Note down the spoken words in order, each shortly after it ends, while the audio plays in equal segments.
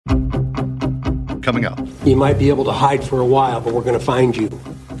coming up. You might be able to hide for a while, but we're going to find you,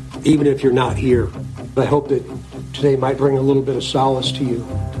 even if you're not here. But I hope that today might bring a little bit of solace to you,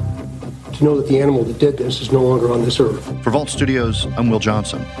 to know that the animal that did this is no longer on this earth. For Vault Studios, I'm Will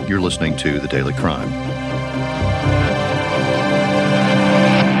Johnson. You're listening to The Daily Crime.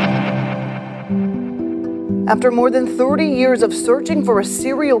 After more than 30 years of searching for a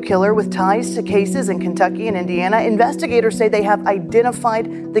serial killer with ties to cases in Kentucky and Indiana, investigators say they have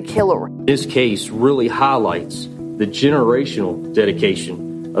identified the killer. This case really highlights the generational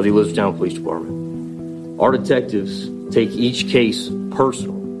dedication of the Elizabethtown Police Department. Our detectives take each case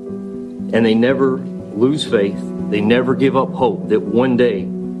personal, and they never lose faith. They never give up hope that one day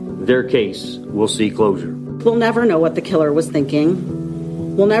their case will see closure. We'll never know what the killer was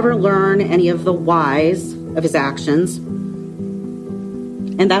thinking. We'll never learn any of the whys of his actions.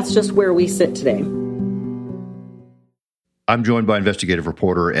 And that's just where we sit today. I'm joined by investigative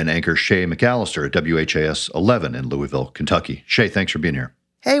reporter and anchor Shay McAllister at WHAS 11 in Louisville, Kentucky. Shay, thanks for being here.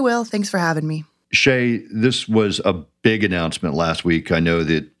 Hey, Will. Thanks for having me. Shay, this was a big announcement last week. I know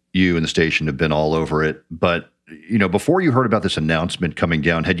that you and the station have been all over it, but before you heard about this announcement coming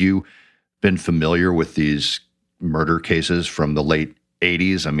down, had you been familiar with these murder cases from the late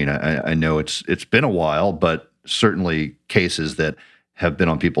 80s? I mean, I know it's been a while, but certainly cases that have been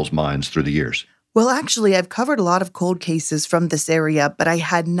on people's minds through the years. Well, actually, I've covered a lot of cold cases from this area, but I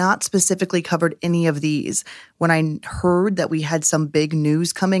had not specifically covered any of these. When I heard that we had some big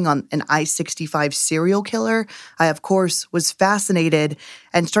news coming on an I-65 serial killer, I, of course, was fascinated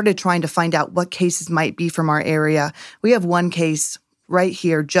and started trying to find out what cases might be from our area. We have one case right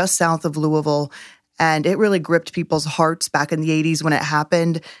here just south of Louisville, and it really gripped people's hearts back in the 80s when it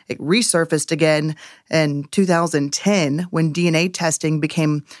happened. It resurfaced again in 2010 when DNA testing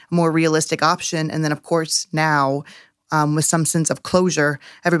became a more realistic option. And then, of course, now, with some sense of closure,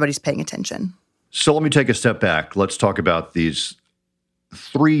 everybody's paying attention. So let me take a step back. Let's talk about these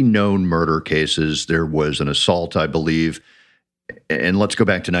 3 known murder cases. There was an assault, I believe. And let's go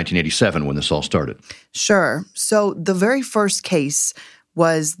back to 1987 when this all started. Sure. So the very first case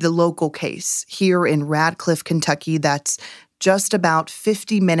was the local case here in Radcliffe, Kentucky. That's just about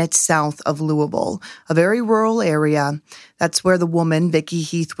 50 minutes south of Louisville, a very rural area. That's where the woman, Vicki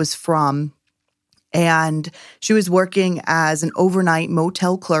Heath, was from. And she was working as an overnight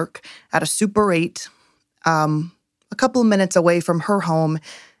motel clerk at a Super 8, a couple of minutes away from her home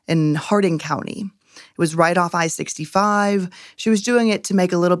in Harding County. It was right off I-65. She was doing it to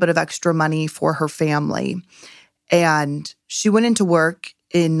make a little bit of extra money for her family. And she went into work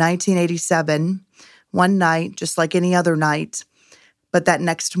in 1987, one night, just like any other night. But that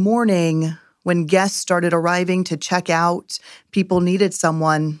next morning, when guests started arriving to check out, people needed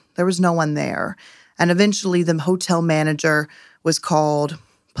someone, there was no one there. And eventually the hotel manager was called,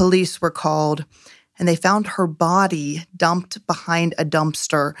 police were called, and they found her body dumped behind a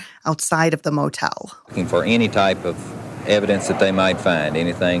dumpster outside of the motel. Looking for any type of evidence that they might find,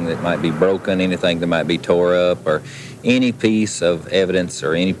 anything that might be broken, anything that might be tore up, or any piece of evidence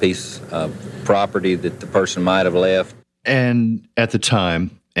or any piece of property that the person might have left. And at the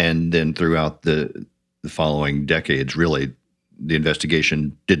time, and then throughout the following decades, really, the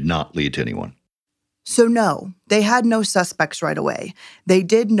investigation did not lead to anyone. So no, they had no suspects right away. They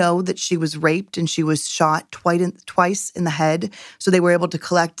did know that she was raped and she was shot twice in the head. So they were able to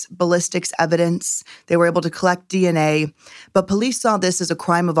collect ballistics evidence. They were able to collect DNA. But police saw this as a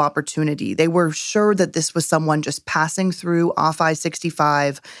crime of opportunity. They were sure that this was someone just passing through off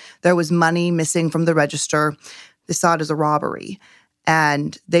I-65. There was money missing from the register. They saw it as a robbery.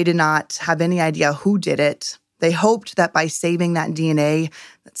 And they did not have any idea who did it. They hoped that by saving that DNA,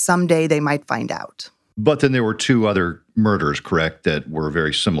 that someday they might find out. But then there were 2 other murders, correct, that were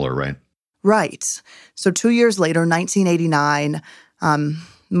very similar, right? Right. So 2 years later, 1989,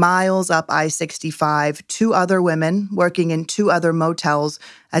 miles up I-65, 2 other women working in 2 other motels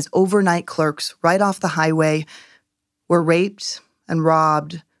as overnight clerks right off the highway were raped and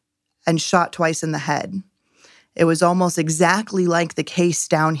robbed and shot twice in the head. It was almost exactly like the case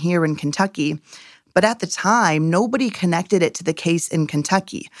down here in Kentucky. But at the time, nobody connected it to the case in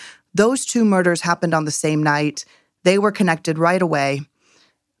Kentucky. Those 2 murders happened on the same night. They were connected right away.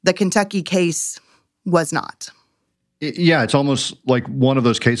 The Kentucky case was not. Yeah, it's almost like one of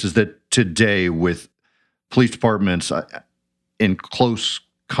those cases that today with police departments in close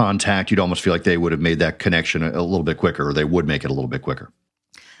contact, you'd almost feel like they would have made that connection a little bit quicker, or they would make it a little bit quicker.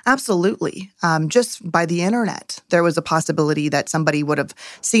 Absolutely. Just by the internet, there was a possibility that somebody would have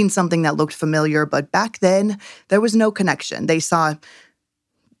seen something that looked familiar. But back then, there was no connection. They saw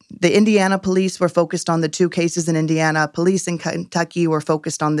The Indiana police were focused on the two cases in Indiana. Police in Kentucky were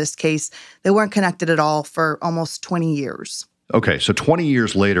focused on this case. They weren't connected at all for almost 20 years. Okay, so 20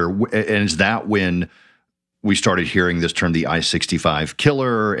 years later, and is that when we started hearing this term, the I-65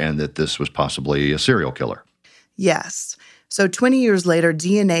 killer, and that this was possibly a serial killer? Yes. So 20 years later,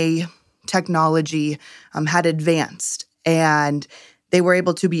 DNA technology had advanced, and they were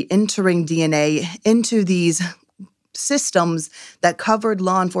able to be entering DNA into these systems that covered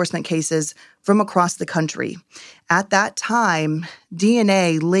law enforcement cases from across the country. At that time,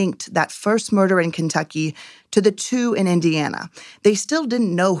 DNA linked that first murder in Kentucky to the two in Indiana. They still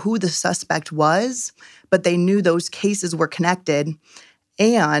didn't know who the suspect was, but they knew those cases were connected.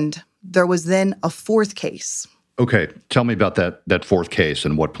 And there was then a fourth case. Okay, tell me about that fourth case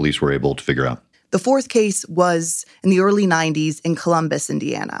and what police were able to figure out. The fourth case was in the early 90s in Columbus,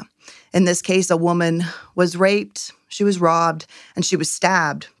 Indiana. In this case, a woman was raped, she was robbed, and she was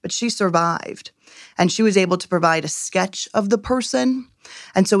stabbed, but she survived. And she was able to provide a sketch of the person.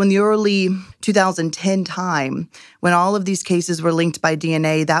 And so in the early 2010 time, when all of these cases were linked by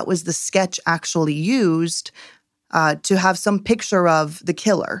DNA, that was the sketch actually used to have some picture of the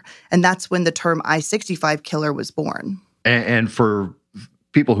killer. And that's when the term I-65 killer was born. And for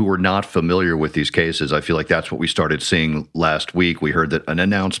people who were not familiar with these cases, I feel like that's what we started seeing last week. We heard that an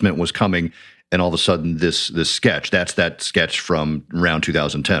announcement was coming, and all of a sudden this sketch, that's that sketch from around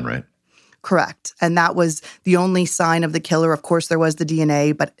 2010, right? Correct. And that was the only sign of the killer. Of course, there was the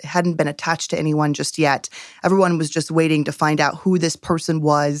DNA, but it hadn't been attached to anyone just yet. Everyone was just waiting to find out who this person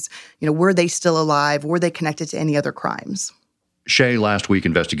was. Were they still alive? Were they connected to any other crimes? Shay, last week,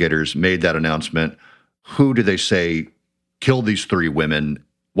 investigators made that announcement. Who did they say killed these three women?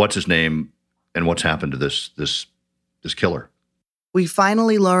 What's his name? And what's happened to this killer? We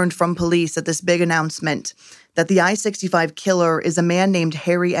finally learned from police at this big announcement that the I-65 killer is a man named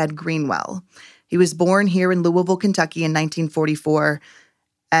Harry Ed Greenwell. He was born here in Louisville, Kentucky in 1944,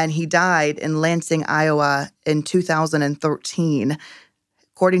 and he died in Lansing, Iowa in 2013.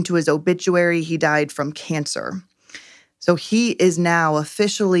 According to his obituary, he died from cancer. So he is now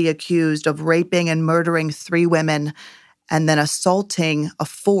officially accused of raping and murdering three women and then assaulting a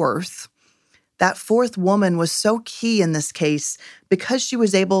fourth. That fourth woman was so key in this case because she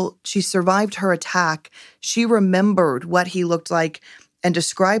survived her attack. She remembered what he looked like and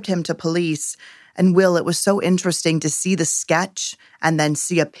described him to police. And Will, it was so interesting to see the sketch and then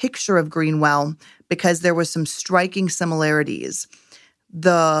see a picture of Greenwell because there was some striking similarities.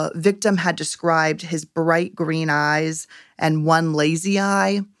 The victim had described his bright green eyes and one lazy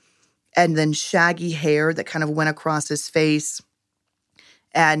eye, and then shaggy hair that kind of went across his face.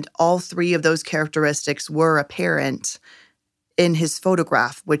 And all three of those characteristics were apparent in his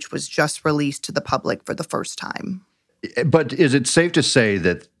photograph, which was just released to the public for the first time. But is it safe to say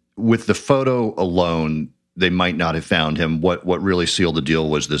that with the photo alone, they might not have found him? What really sealed the deal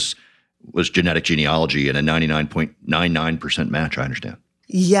was genetic genealogy and a 99.99% match, I understand.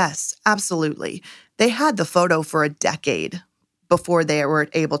 Yes, absolutely. They had the photo for a decade before they were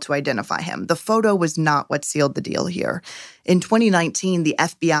able to identify him. The photo was not what sealed the deal here. In 2019, the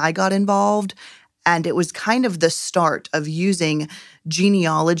FBI got involved, and it was kind of the start of using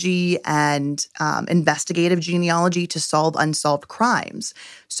genealogy and investigative genealogy to solve unsolved crimes.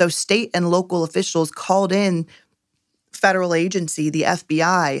 So state and local officials called in federal agency, the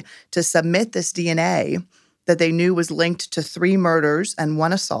FBI, to submit this DNA that they knew was linked to 3 murders and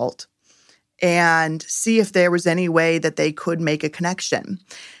 1 assault, and see if there was any way that they could make a connection.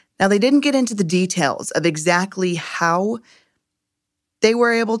 Now, they didn't get into the details of exactly how they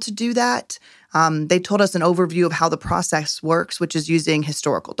were able to do that. They told us an overview of how the process works, which is using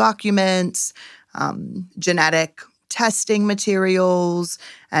historical documents, genetic testing materials,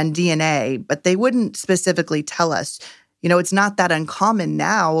 and DNA, but they wouldn't specifically tell us. It's not that uncommon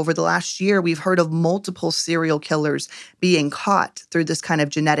now. Over the last year, we've heard of multiple serial killers being caught through this kind of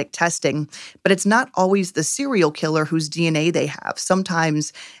genetic testing, but it's not always the serial killer whose DNA they have.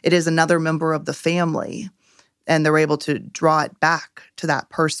 Sometimes it is another member of the family, and they're able to draw it back to that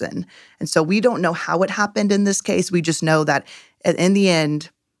person. And so we don't know how it happened in this case. We just know that in the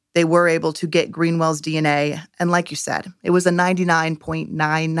end, they were able to get Greenwell's DNA. And like you said, it was a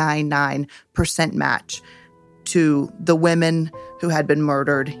 99.999% match to the women who had been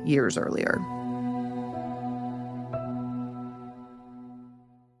murdered years earlier.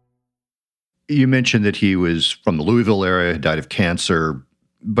 You mentioned that he was from the Louisville area, died of cancer,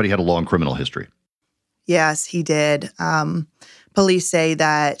 but he had a long criminal history. Yes, he did. Police say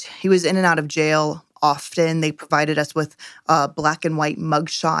that he was in and out of jail often. They provided us with a black and white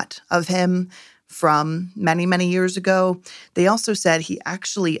mugshot of him from many, many years ago. They also said he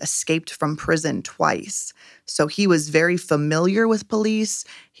actually escaped from prison twice. So he was very familiar with police.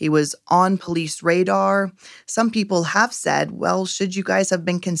 He was on police radar. Some people have said, well, should you guys have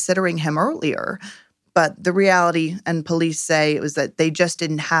been considering him earlier? But the reality, and police say, it was that they just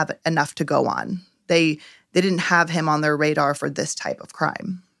didn't have enough to go on. They didn't have him on their radar for this type of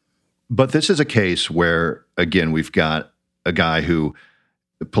crime. But this is a case where, again, we've got a guy who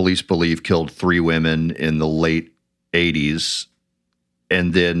police believe killed 3 women in the late 80s,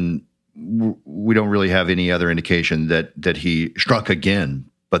 and then we don't really have any other indication that he struck again.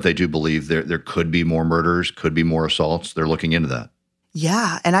 But they do believe there could be more murders, could be more assaults. They're looking into that.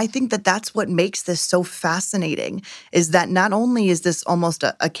 Yeah, and I think that that's what makes this so fascinating, is that not only is this almost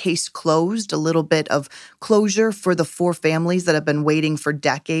a case closed, a little bit of closure for the 4 families that have been waiting for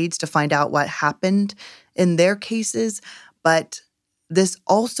decades to find out what happened in their cases, but this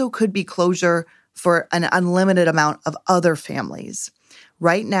also could be closure for an unlimited amount of other families.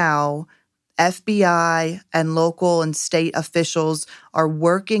 Right now, FBI and local and state officials are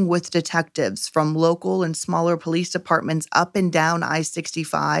working with detectives from local and smaller police departments up and down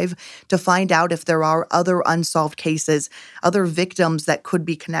I-65 to find out if there are other unsolved cases, other victims that could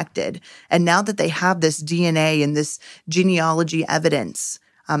be connected. And now that they have this DNA and this genealogy evidence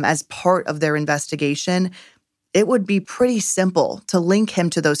as part of their investigation, it would be pretty simple to link him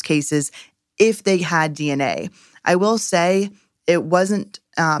to those cases if they had DNA. I will say it wasn't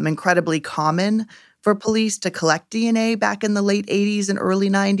incredibly common for police to collect DNA back in the late 80s and early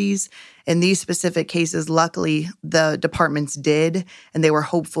 90s. In these specific cases, luckily, the departments did, and they were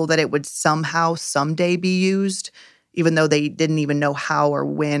hopeful that it would somehow, someday be used, even though they didn't even know how or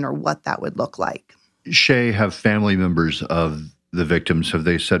when or what that would look like. Shay, have family members of the victims, have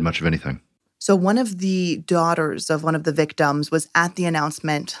they said much of anything? So one of the daughters of one of the victims was at the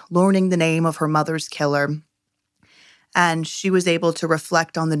announcement, learning the name of her mother's killer. And she was able to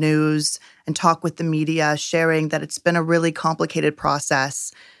reflect on the news and talk with the media, sharing that it's been a really complicated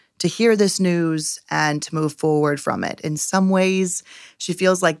process to hear this news and to move forward from it. In some ways, she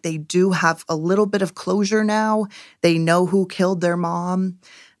feels like they do have a little bit of closure now. They know who killed their mom.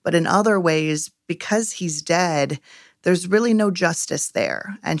 But in other ways, because he's dead, there's really no justice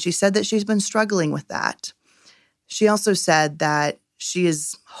there. And she said that she's been struggling with that. She also said that she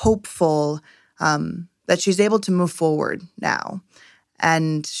is hopeful that she's able to move forward now.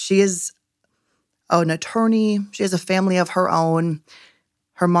 And she is an attorney. She has a family of her own.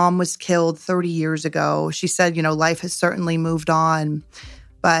 Her mom was killed 30 years ago. She said, life has certainly moved on.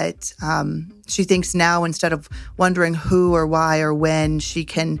 But she thinks now, instead of wondering who or why or when, she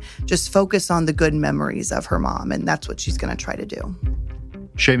can just focus on the good memories of her mom. And that's what she's going to try to do.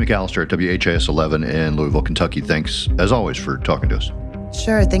 Shay McAllister at WHAS 11 in Louisville, Kentucky. Thanks, as always, for talking to us.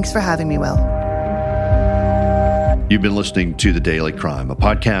 Sure. Thanks for having me, Will. You've been listening to The Daily Crime, a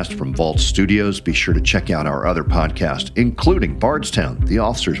podcast from Vault Studios. Be sure to check out our other podcasts, including Bardstown, The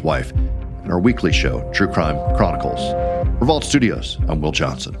Officer's Wife, and our weekly show, True Crime Chronicles. For Vault Studios, I'm Will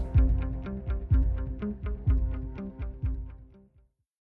Johnson.